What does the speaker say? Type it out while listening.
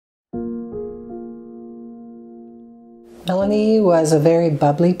Melanie was a very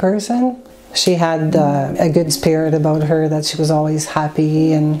bubbly person. She had a good spirit about her, that she was always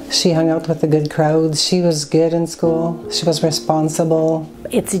happy, and she hung out with a good crowd. She was good in school. She was responsible.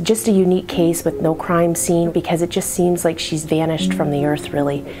 It's just a unique case with no crime scene because it just seems like she's vanished from the earth,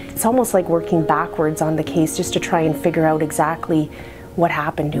 really. It's almost like working backwards on the case just to try and figure out exactly what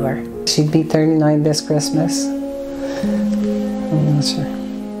happened to her. She'd be 39 this Christmas. I'm not sure.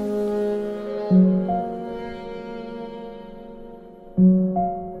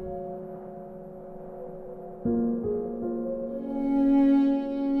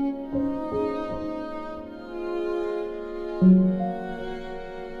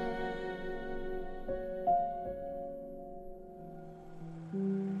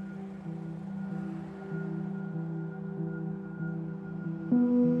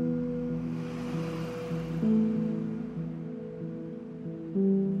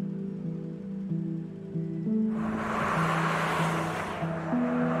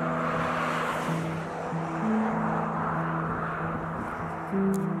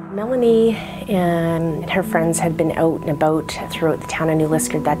 Melanie and her friends had been out and about throughout the town of New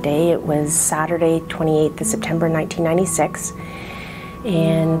Liskeard that day. It was Saturday, 28th of September 1996,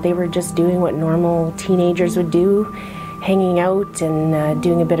 and they were just doing what normal teenagers would do, hanging out and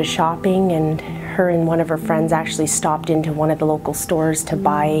doing a bit of shopping, and her and one of her friends actually stopped into one of the local stores to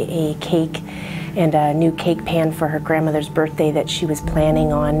buy a cake and a new cake pan for her grandmother's birthday that she was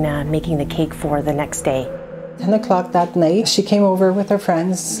planning on making the cake for the next day. 10 o'clock that night, she came over with her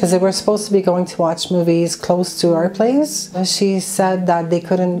friends because they were supposed to be going to watch movies close to our place. She said that they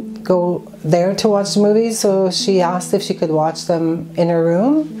couldn't go there to watch the movies, so she asked if she could watch them in her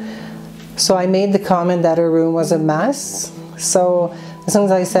room. So I made the comment that her room was a mess. So as soon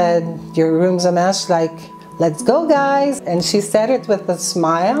as I said, "Your room's a mess," like, "Let's go, guys." And she said it with a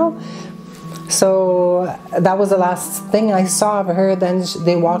smile. So that was the last thing I saw of her. Then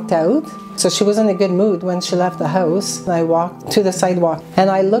they walked out. So she was in a good mood when she left the house. I walked to the sidewalk and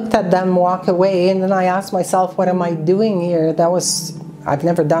I looked at them walk away, and then I asked myself, what am I doing here? I've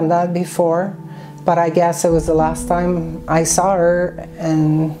never done that before, but I guess it was the last time I saw her,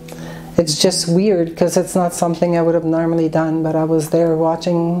 and it's just weird because it's not something I would have normally done, but I was there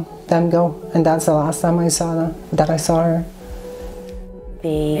watching them go, and that's the last time I saw her.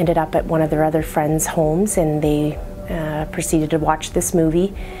 They ended up at one of their other friends' homes and they proceeded to watch this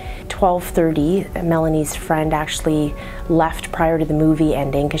movie. 12:30, Melanie's friend actually left prior to the movie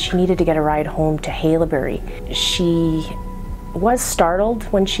ending because she needed to get a ride home to Haileybury. She was startled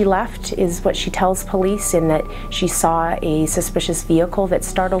when she left, is what she tells police, in that she saw a suspicious vehicle that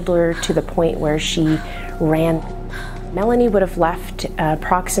startled her to the point where she ran. Melanie would have left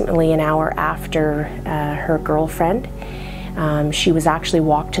approximately an hour after her girlfriend. She was actually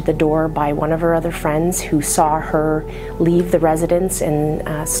walked to the door by one of her other friends who saw her leave the residence and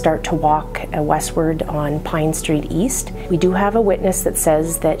start to walk westward on Pine Street East. We do have a witness that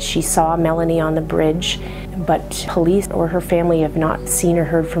says that she saw Melanie on the bridge, but police or her family have not seen or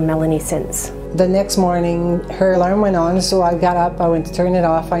heard from Melanie since. The next morning, her alarm went on, so I got up, I went to turn it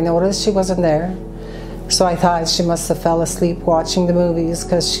off. I noticed she wasn't there. So I thought she must have fell asleep watching the movies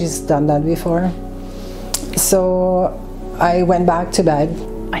because she's done that before. So I went back to bed.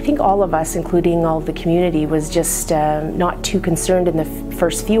 I think all of us, including all of the community, was just not too concerned in the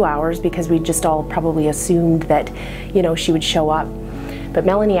first few hours because we just all probably assumed that, she would show up. But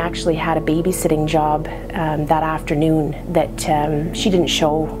Melanie actually had a babysitting job that afternoon that she didn't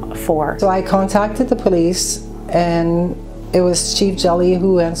show for. So I contacted the police, and it was Chief Jelly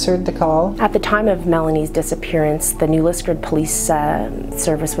who answered the call. At the time of Melanie's disappearance, the New Liskeard Police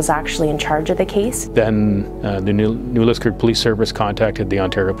Service was actually in charge of the case. Then the New Liskeard Police Service contacted the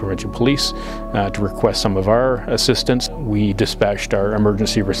Ontario Provincial Police to request some of our assistance. We dispatched our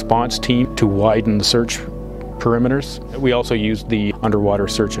emergency response team to widen the search perimeters. We also used the underwater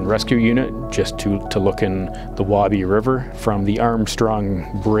search and rescue unit just to look in the Wabi River from the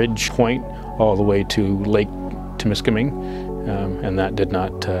Armstrong Bridge point all the way to Lake Temiskaming, and that did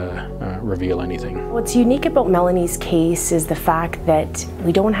not reveal anything. What's unique about Melanie's case is the fact that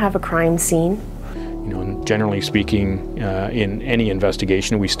we don't have a crime scene. Generally speaking, in any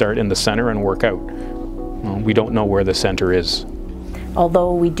investigation, we start in the center and work out. We don't know where the center is.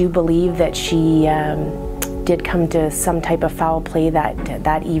 Although we do believe that she did come to some type of foul play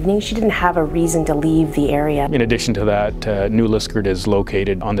that evening, she didn't have a reason to leave the area. In addition to that, New Liskeard is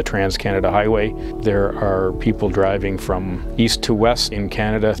located on the Trans-Canada Highway. There are people driving from east to west in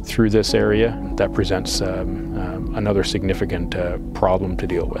Canada through this area. That presents another significant problem to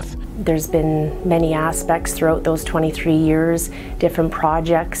deal with. There's been many aspects throughout those 23 years, different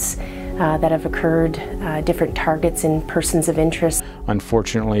projects, that have occurred, different targets and persons of interest.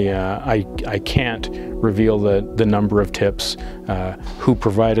 Unfortunately, I can't reveal the number of tips, who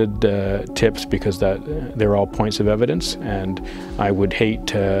provided tips, because they're all points of evidence, and I would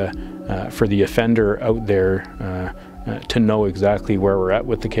hate for the offender out there to know exactly where we're at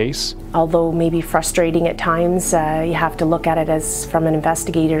with the case. Although maybe frustrating at times, you have to look at it as from an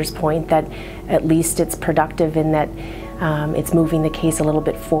investigator's point that at least it's productive in that it's moving the case a little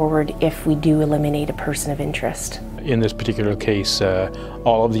bit forward if we do eliminate a person of interest. In this particular case,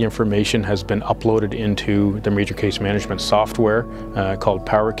 all of the information has been uploaded into the major case management software called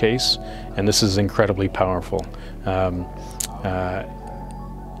PowerCase, and this is incredibly powerful.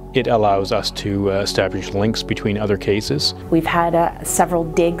 It allows us to establish links between other cases. We've had several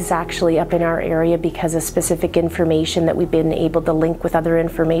digs actually up in our area because of specific information that we've been able to link with other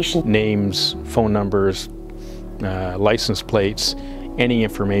information. Names, phone numbers, license plates, any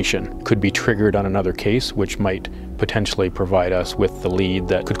information could be triggered on another case, which might potentially provide us with the lead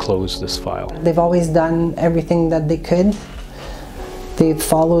that could close this file. They've always done everything that they could. They've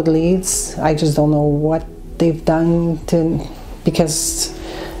followed leads. I just don't know what they've done because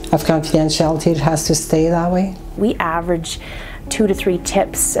of confidentiality, it has to stay that way. We average 2 to 3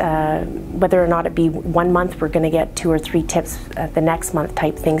 tips, whether or not it be 1 month, we're going to get 2 or 3 tips the next month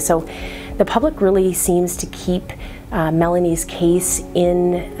type thing. So the public really seems to keep Melanie's case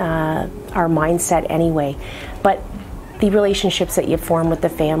in our mindset anyway. But the relationships that you form with the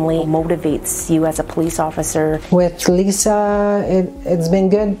family motivates you as a police officer. With Lisa, it's been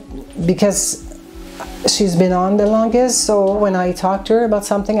good because she's been on the longest, so when I talk to her about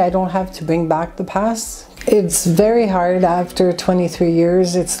something, I don't have to bring back the past. It's very hard after 23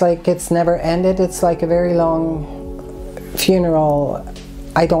 years. It's like it's never ended. It's like a very long funeral.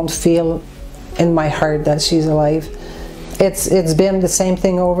 I don't feel in my heart that she's alive. It's been the same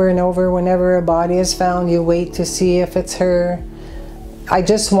thing over and over. Whenever a body is found, you wait to see if it's her. I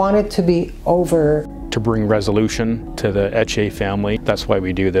just want it to be over. To bring resolution to the Ethier family, that's why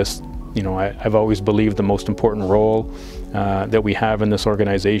we do this. You know, I've always believed the most important role that we have in this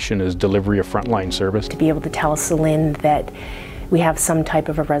organization is delivery of frontline service. To be able to tell Celine that we have some type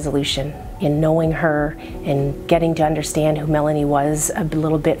of a resolution in knowing her and getting to understand who Melanie was a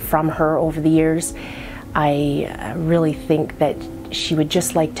little bit from her over the years, I really think that she would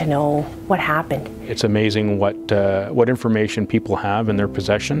just like to know what happened. It's amazing what information people have in their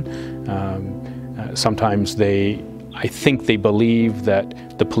possession. Sometimes I think they believe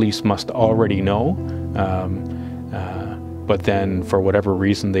that the police must already know, but then for whatever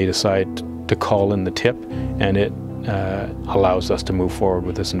reason they decide to call in the tip, and it allows us to move forward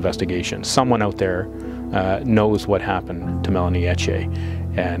with this investigation. Someone out there knows what happened to Melanie Ethier,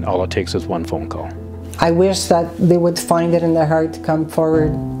 and all it takes is one phone call. I wish that they would find it in their heart to come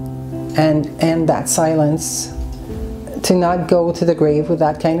forward and end that silence, to not go to the grave with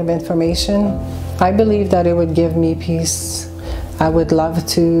that kind of information. I believe that it would give me peace. I would love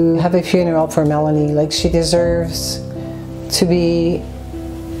to have a funeral for Melanie. Like, she deserves to be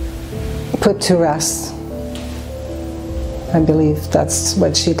put to rest. I believe that's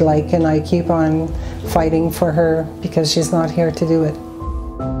what she'd like, and I keep on fighting for her because she's not here to do it.